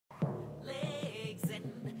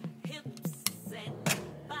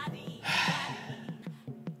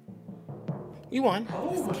We won.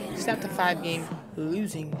 Snapped a 5-game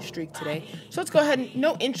losing streak today. So let's go ahead and,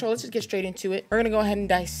 no intro, let's just get straight into it. We're gonna go ahead and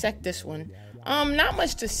dissect this one. Not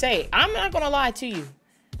much to say. I'm not gonna lie to you.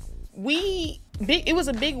 It was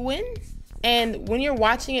a big win, and when you're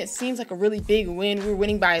watching it seems like a really big win. We were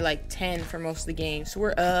winning by like 10 for most of the game, so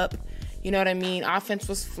we're up. You know what I mean? Offense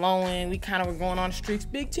was flowing. We kind of were going on streaks.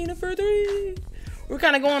 Big Tina for 3. We're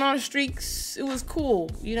kind of going on streaks. It was cool.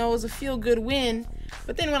 You know, it was a feel-good win.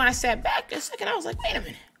 But then when I sat back a second, I was like, wait a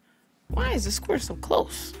minute. Why is the score so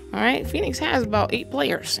close? All right, Phoenix has about 8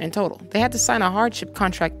 players in total. They had to sign a hardship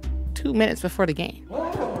contract 2 minutes before the game.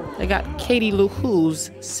 They got Katie Lou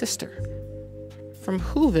Who's sister from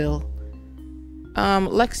Whoville.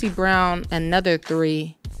 Lexi Brown, another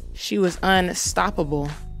 3. She was unstoppable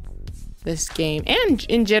this game. And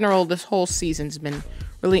in general, this whole season's been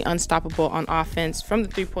really unstoppable on offense from the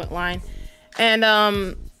 3-point line. And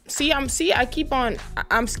I'm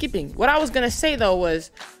skipping. What I was going to say, though,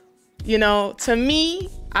 was, you know, to me,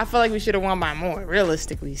 I feel like we should have won by more,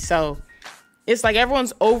 realistically. So it's like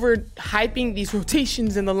everyone's over-hyping these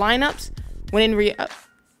rotations in the lineups when in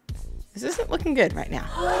this isn't looking good right now.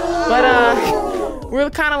 But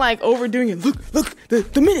we're kind of like overdoing it. Look,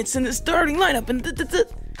 the minutes in the starting lineup.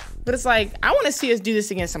 But it's like, I want to see us do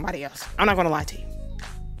this against somebody else. I'm not going to lie to you.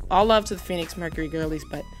 All love to the Phoenix Mercury girlies,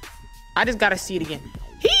 but I just got to see it again.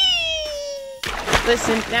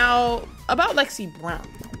 Listen, now, about Lexi Brown,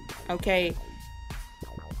 okay?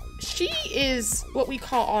 She is what we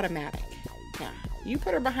call automatic. Yeah, you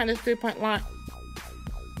put her behind the 3-point line.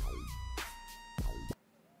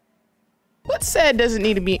 What's said doesn't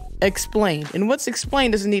need to be explained, and what's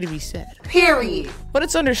explained doesn't need to be said. Period.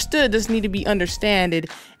 What's understood doesn't need to be understood,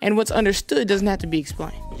 and what's understood doesn't have to be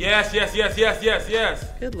explained. Yes.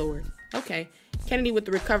 Good Lord. Okay. Kennedy with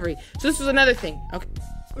the recovery. So this was another thing. Okay.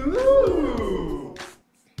 Ooh.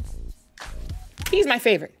 He's my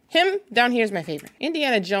favorite. Him down here is my favorite.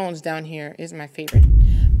 Indiana Jones down here is my favorite.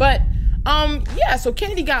 But, yeah, so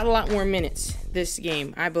Kennedy got a lot more minutes this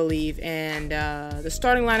game, I believe. And the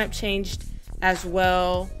starting lineup changed as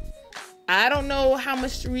well. I don't know how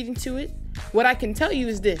much to read into it. What I can tell you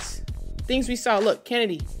is this. Things we saw. Look,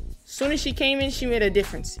 Kennedy, as soon as she came in, she made a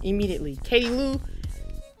difference immediately. Katie Lou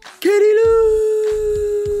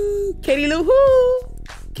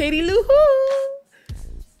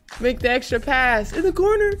make the extra pass in the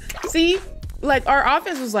corner. See, like our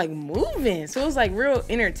offense was like moving, so it was like real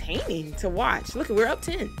entertaining to watch. Look, we're up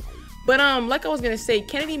 10. But like I was gonna say,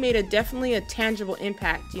 Kennedy made definitely a tangible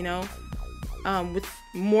impact, you know, with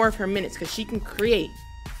more of her minutes because she can create.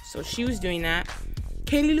 So she was doing that.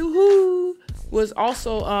 Katie Lou was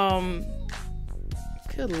also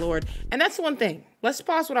good Lord. And that's one thing. Let's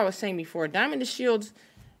pause what I was saying before. Diamond to Shields,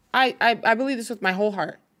 I believe this with my whole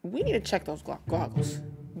heart. We need to check those goggles.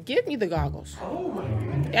 Give me the goggles.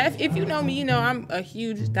 If you know me, you know I'm a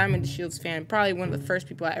huge Diamond to Shields fan. Probably one of the first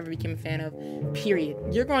people I ever became a fan of, period.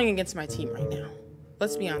 You're going against my team right now.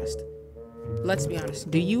 Let's be honest.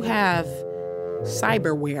 Do you have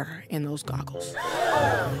cyberware in those goggles?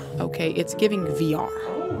 Okay, it's giving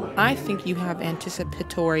VR. I think you have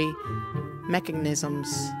anticipatory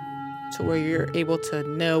mechanisms to where you're able to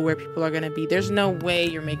know where people are going to be. There's no way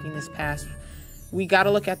you're making this pass. We got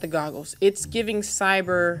to look at the goggles. It's giving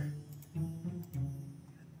cyber.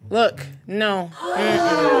 Look, no.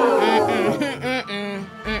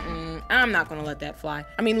 I'm not going to let that fly.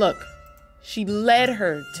 I mean, look, she led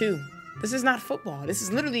her too. This is not football. This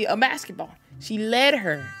is literally a basketball. She led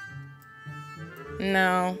her.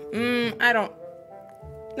 No, I don't.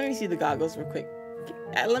 Let me see the goggles real quick.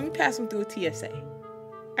 Let me pass them through a TSA.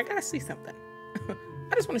 I gotta see something.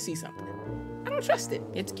 I just want to see something. I don't trust it.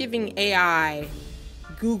 It's giving AI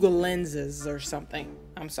Google lenses or something.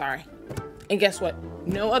 I'm sorry. And guess what?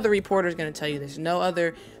 No other reporter is going to tell you this. No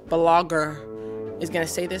other blogger is going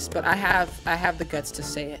to say this, but I have the guts to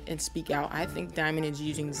say it and speak out. I think Diamond is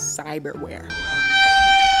using cyberware.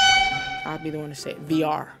 I'll be the one to say it.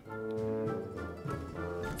 VR.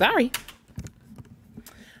 Sorry.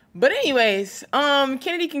 But anyways,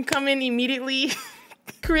 Kennedy can come in immediately,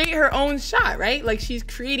 create her own shot, right? Like she's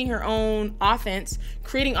creating her own offense,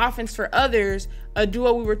 creating offense for others. A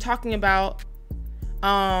duo we were talking about,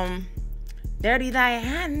 Dirty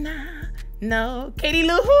Diana, no, Katie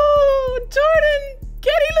Lou Jordan,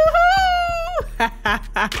 Katie Lou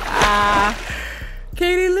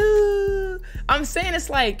Katie Lou. I'm saying it's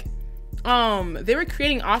like, they were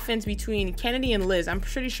creating offense between Kennedy and Liz. I'm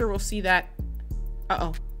pretty sure we'll see that.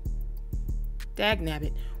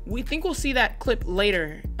 Dagnabbit. We think we'll see that clip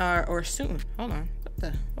later or soon. Hold on.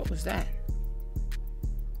 What was that?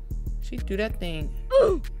 She threw that thing.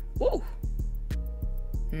 Ooh. Whoa.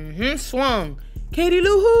 Swung. Katie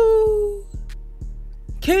Lou Hoo.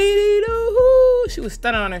 Katie Lou Hoo. She was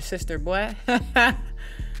stunning on her sister, boy.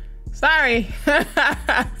 Sorry.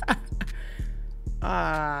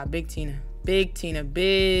 Big Tina. Big Tina.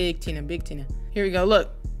 Big Tina. Big Tina. Here we go. Look.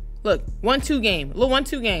 Look. 1-2 game. A little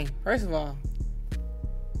 1-2 game. First of all,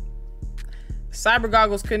 Cyber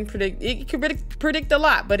Goggles couldn't predict. It could predict a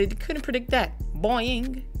lot, but it couldn't predict that.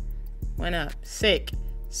 Boing. Went up. Sick.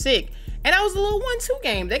 Sick. And that was a little 1-2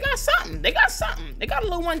 game. They got something. They got something. They got a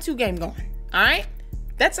little 1-2 game going. All right?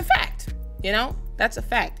 That's a fact. You know? That's a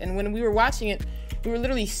fact. And when we were watching it, we were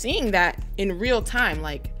literally seeing that in real time.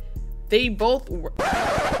 Like, they both were...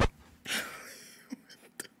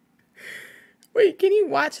 Wait, can you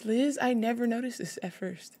watch Liz? I never noticed this at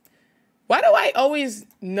first. Why do I always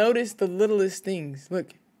notice the littlest things?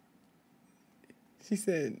 Look. She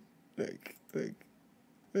said, look. She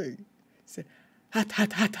said, hot.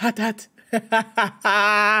 Hot.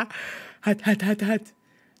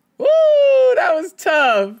 Woo, that was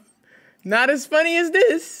tough. Not as funny as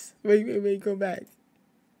this. Wait, go back.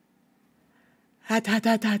 Hot.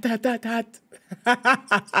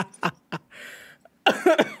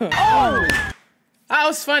 Oh! That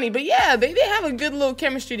was funny, but yeah, they have a good little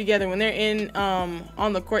chemistry together when they're in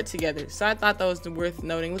on the court together. So I thought that was worth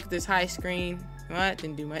noting. Look at this high screen. What?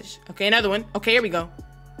 Didn't do much. Okay, another one. Okay, here we go.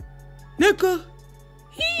 Nika.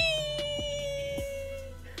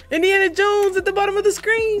 Indiana Jones at the bottom of the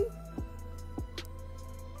screen.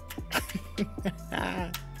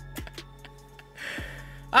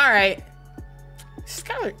 All right.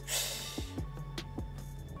 Skylar.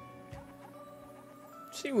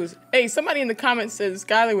 She was, hey, somebody in the comments said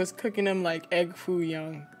Skylar was cooking them like Egg Foo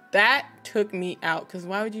Young. That took me out, because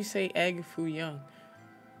why would you say Egg Foo Young?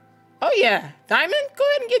 Oh, yeah. Diamond, go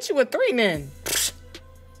ahead and get you a 3 then.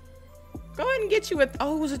 Go ahead and get you a,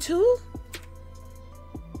 oh, it was a 2?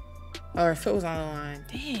 Or if it was on the line.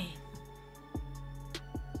 Dang.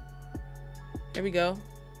 There we go.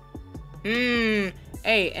 Hey,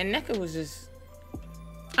 and Nneka was just,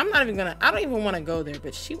 I don't even want to go there,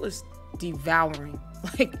 but she was devouring.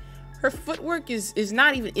 Like, her footwork is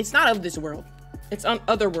not even, it's not of this world. It's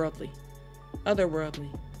otherworldly. Otherworldly.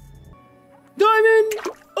 Diamond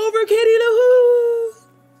over Katie LaHoo.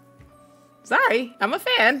 Sorry, I'm a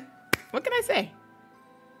fan. What can I say?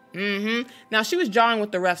 Now, she was jawing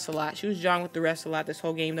with the refs a lot. She was jawing with the refs a lot this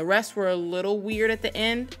whole game. The refs were a little weird at the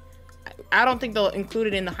end. I don't think they'll include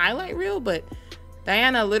it in the highlight reel, but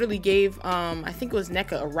Diana literally gave, I think it was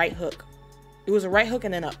Nneka, a right hook. It was a right hook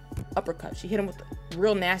and then a uppercut. She hit him with a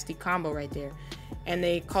real nasty combo right there. And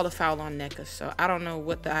they called a foul on Nneka. So I don't know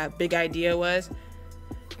what the big idea was.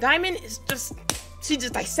 Diamond is just, she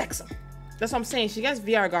just dissects him. That's what I'm saying. She has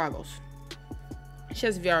VR goggles. She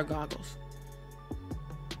has VR goggles.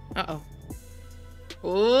 Uh-oh.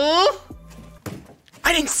 Oh!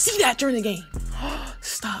 I didn't see that during the game.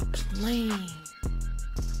 Stop playing.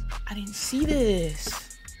 I didn't see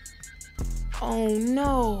this. Oh,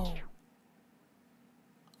 no.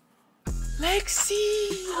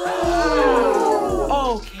 Lexi!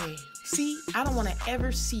 Okay. See, I don't want to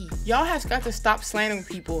ever see. Y'all have got to stop slandering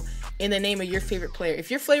people in the name of your favorite player. If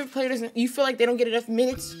your favorite player doesn't, you feel like they don't get enough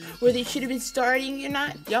minutes where they should have been starting, you're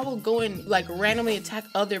not. Y'all will go and like randomly attack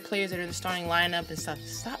other players that are in the starting lineup and stuff.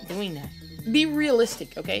 Stop doing that. Be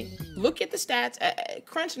realistic, okay? Look at the stats,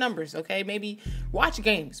 crunch numbers, okay? Maybe watch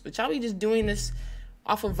games, but y'all be just doing this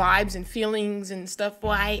off of vibes and feelings and stuff.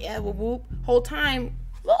 Why, whole time,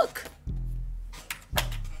 look.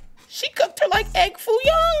 She cooked her like Egg Foo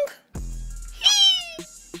Young.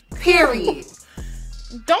 Period.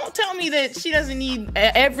 Don't tell me that she doesn't need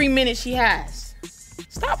every minute she has.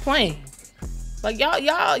 Stop playing. Like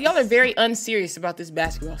y'all are very unserious about this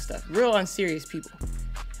basketball stuff. Real unserious people.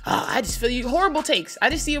 I just feel you horrible takes. I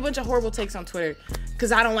just see a bunch of horrible takes on Twitter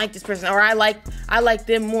because I don't like this person or I like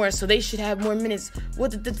them more, so they should have more minutes.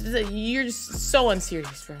 What? You're just so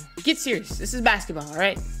unserious, bro. Get serious. This is basketball, all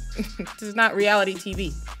right? This is not reality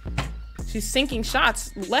TV. She's sinking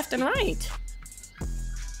shots left and right.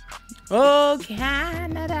 Oh,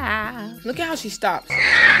 Canada. Look at how she stops.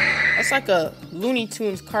 That's like a Looney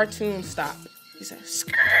Tunes cartoon stop. She's like,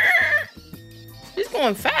 skrrr. She's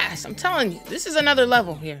going fast. I'm telling you. This is another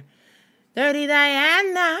level here. Dirty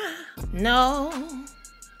Diana. No.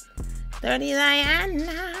 Dirty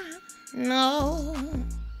Diana. No.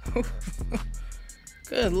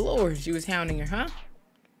 Good Lord. She was hounding her, huh?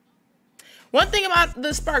 One thing about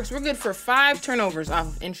the Sparks, we're good for 5 turnovers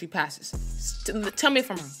off of entry passes. Tell me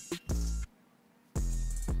if I'm wrong.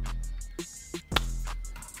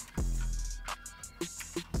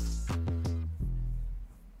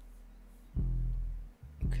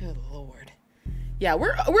 Good Lord. Yeah,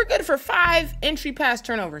 we're good for 5 entry pass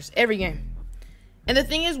turnovers every game. And the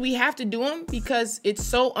thing is, we have to do them because it's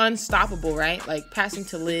so unstoppable, right? Like, passing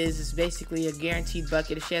to Liz is basically a guaranteed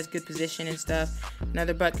bucket if she has good position and stuff.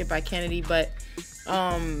 Another bucket by Kennedy. But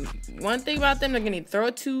one thing about them, they're going to throw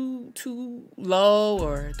it too low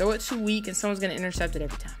or throw it too weak, and someone's going to intercept it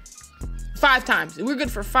every time. 5 times. We're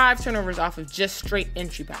good for 5 turnovers off of just straight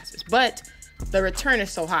entry passes. But the return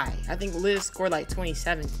is so high. I think Liz scored like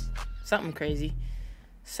 27. Something crazy.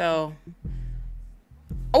 So...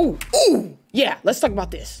 Oh, ooh, yeah, let's talk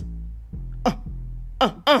about this.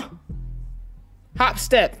 Hop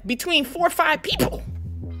step between 4 or 5 people.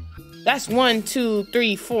 That's 1, 2,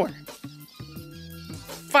 3, 4.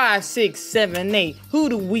 5, 6, 7, 8. Who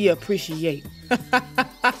do we appreciate?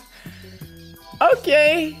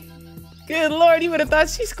 Okay. Good Lord, you would have thought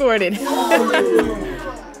she scored it.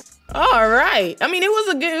 All right. I mean, it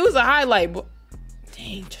was a highlight, but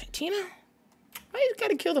dang, Tina. Why you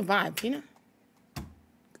gotta kill the vibe, Tina?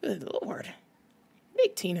 Good Lord.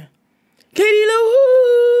 Big Tina. Katie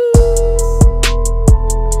Lou!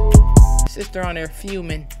 Sister on there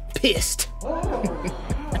fuming. Pissed.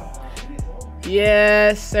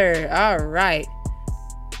 Yes, sir. All right.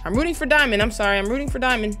 I'm rooting for Diamond. I'm sorry. I'm rooting for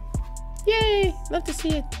Diamond. Yay. Love to see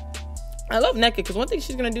it. I love Nneka because one thing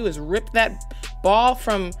she's going to do is rip that ball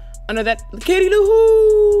from under that. Katie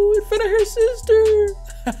Lou! In front of her sister.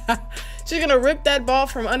 She's going to rip that ball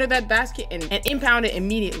from under that basket and impound it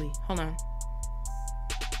immediately. Hold on.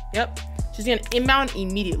 Yep. She's going to inbound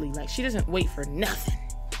immediately. Like, she doesn't wait for nothing.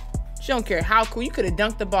 She don't care how cool. You could have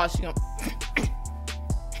dunked the ball. She going to...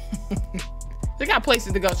 She got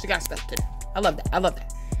places to go. She got stuff to do. I love that. I love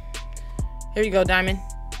that. Here you go, Diamond.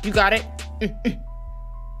 You got it.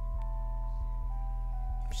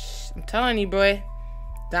 I'm telling you, boy.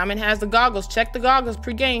 Diamond has the goggles. Check the goggles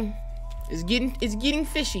pre-game. It's getting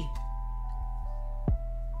fishy.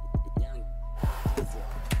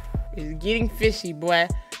 It's getting fishy, boy.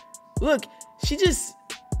 Look, she just...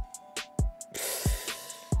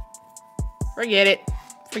 Forget it.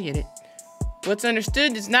 Forget it. What's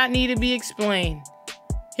understood does not need to be explained.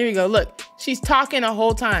 Here we go. Look, she's talking the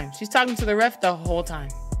whole time. She's talking to the ref the whole time.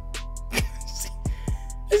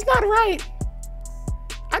 It's not right.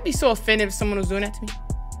 I'd be so offended if someone was doing that to me.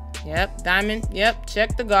 Yep, Diamond. Yep,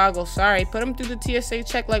 check the goggles. Sorry, put them through the TSA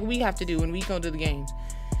check like we have to do when we go to the games.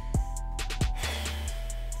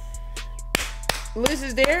 Liz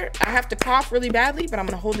is there. I have to cough really badly, but I'm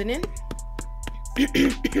going to hold it in.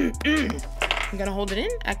 I'm going to hold it in.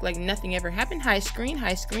 Act like nothing ever happened. High screen,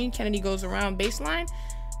 high screen. Kennedy goes around baseline.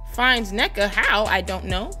 Finds Nneka. How? I don't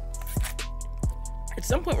know. At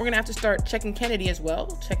some point, we're going to have to start checking Kennedy as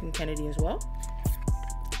well. Checking Kennedy as well.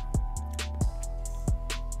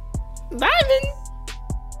 Diamond.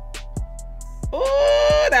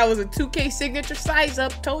 Oh, that was a 2K signature size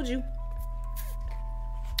up. Told you.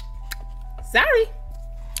 Sorry.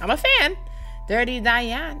 I'm a fan. Dirty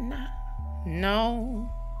Diana.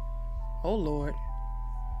 No. Oh, Lord.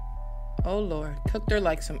 Oh, Lord. Cooked her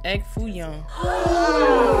like some Egg Foo Young.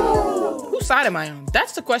 Whose side am I on?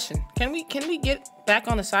 That's the question. Can we get back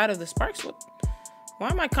on the side of the Sparks? Why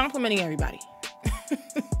am I complimenting everybody?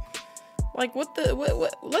 Like, what?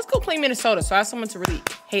 Let's go play Minnesota so I have someone to really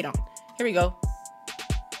hate on. Here we go.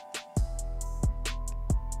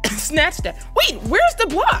 Snatch that. Wait, where's the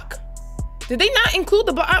block? Did they not include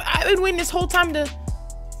the block? I've been waiting this whole time to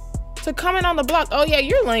comment on the block. Oh, yeah,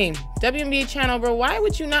 you're lame. WNBA channel, bro. Why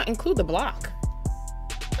would you not include the block?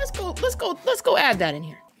 Let's go add that in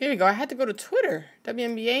here. Here we go. I had to go to Twitter.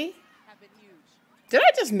 WNBA. Did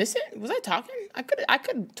I just miss it? Was I talking? I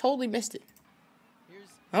could totally missed it.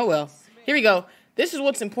 Oh, well. Here we go. This is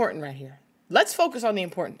what's important right here. Let's focus on the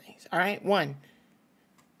important things. All right. 1.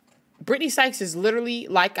 Brittany Sykes is literally,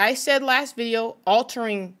 like I said last video,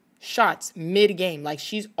 altering shots mid-game. Like,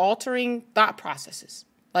 she's altering thought processes.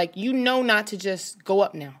 Like, you know not to just go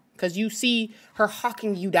up now because you see her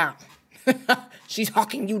hawking you down. She's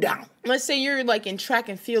hawking you down. Let's say you're, like, in track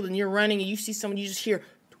and field and you're running and you see someone, you just hear,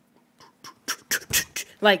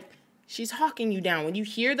 like, she's hawking you down. When you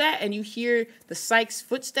hear that and you hear the Sykes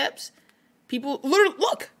footsteps, people, literally,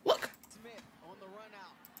 look.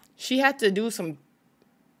 She had to do some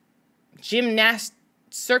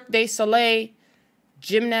Cirque du Soleil,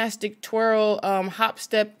 gymnastic twirl, hop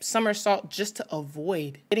step, somersault just to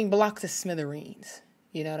avoid getting blocked to smithereens.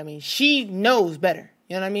 You know what I mean? She knows better.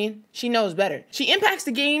 You know what I mean? She knows better. She impacts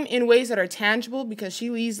the game in ways that are tangible because she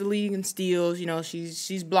leads the league in steals. You know,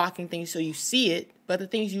 she's blocking things so you see it. But the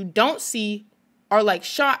things you don't see are like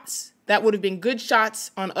shots that would have been good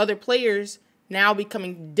shots on other players now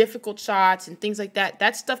becoming difficult shots and things like that.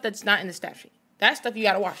 That's stuff that's not in the stat sheet. That's stuff you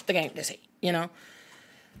got to watch the game to see. you know.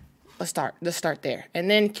 Let's start there. And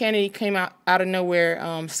then Kennedy came out of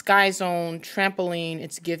nowhere. Sky Zone, trampoline,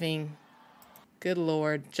 it's giving, good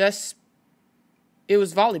Lord. It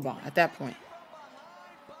was volleyball at that point.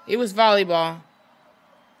 It was volleyball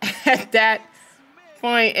at that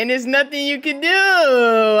point. And there's nothing you can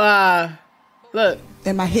do. Look.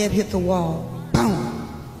 Then my head hit the wall.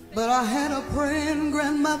 Boom. But I had a praying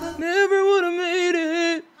grandmother. Never would have made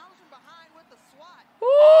it.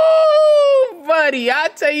 Ooh, buddy, I'll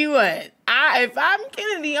tell you what. If I'm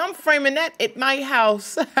Kennedy, I'm framing that at my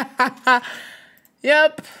house.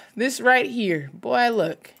 Yep, this right here. Boy,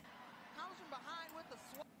 look.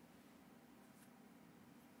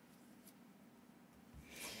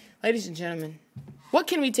 Ladies and gentlemen, what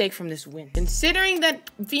can we take from this win? Considering that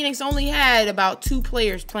Phoenix only had about 2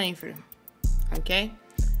 players playing for them, okay?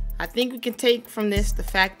 I think we can take from this the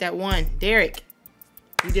fact that, one, Derek,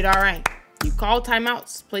 you did all right. You called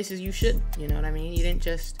timeouts places you should. You know what I mean? You didn't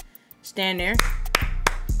just stand there.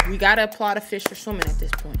 We got to applaud a fish for swimming at this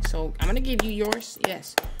point. So I'm going to give you yours.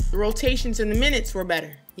 Yes. The rotations and the minutes were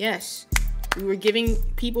better. Yes. We were giving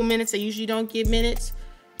people minutes. They usually don't give minutes.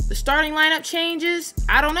 The starting lineup changes.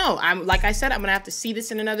 I don't know. Like I said, I'm going to have to see this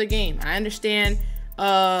in another game. I understand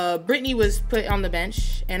Brittany was put on the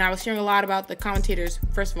bench. And I was hearing a lot about the commentators.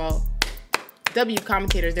 First of all, W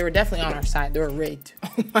commentators, they were definitely on our side. They were rigged.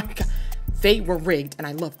 Oh, my God. They were rigged, and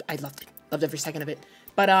I loved it. Loved every second of it.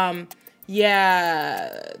 But,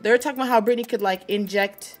 yeah, they were talking about how Brittany could, like,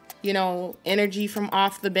 inject, you know, energy from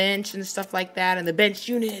off the bench and stuff like that. And the bench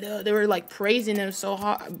unit, they were, like, praising them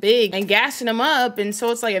so big and gassing them up. And so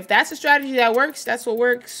it's like, if that's a strategy that works, that's what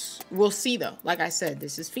works. We'll see, though. Like I said,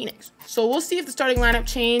 this is Phoenix. So we'll see if the starting lineup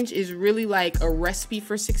change is really, like, a recipe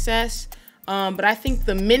for success. But I think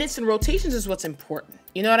the minutes and rotations is what's important.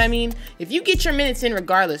 You know what I mean? If you get your minutes in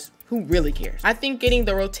regardless, who really cares? I think getting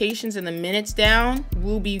the rotations and the minutes down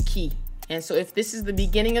will be key. And so if this is the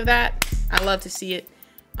beginning of that, I love to see it.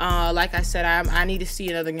 Like I said, I need to see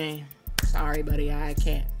another game. Sorry, buddy. I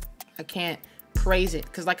can't praise it.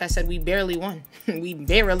 Because like I said, we barely won. We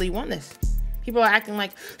barely won this. People are acting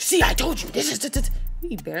like, see, I told you.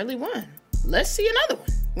 We barely won. Let's see another one.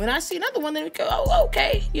 When I see another one, then we go, oh,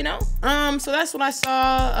 okay, you know? So that's what I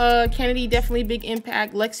saw. Kennedy, definitely big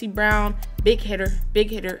impact. Lexi Brown, big hitter.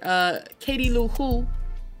 Katie Lou Who,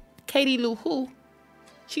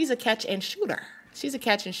 she's a catch and shooter.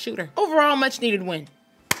 Overall, much needed win.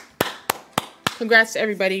 Congrats to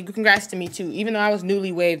everybody. Congrats to me, too. Even though I was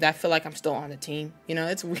newly waived, I feel like I'm still on the team. You know,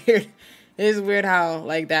 it's weird. It's weird how,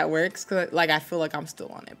 like, that works. Cause, like, I feel like I'm still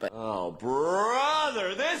on it. But Oh,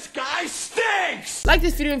 brother, this guy stinks! Like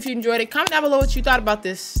this video if you enjoyed it. Comment down below what you thought about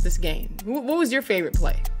this game. What was your favorite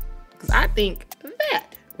play? Because I think that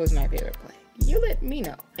was my favorite play. You let me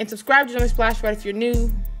know. And subscribe to Join Splash Right if you're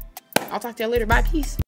new. I'll talk to y'all later. Bye. Peace.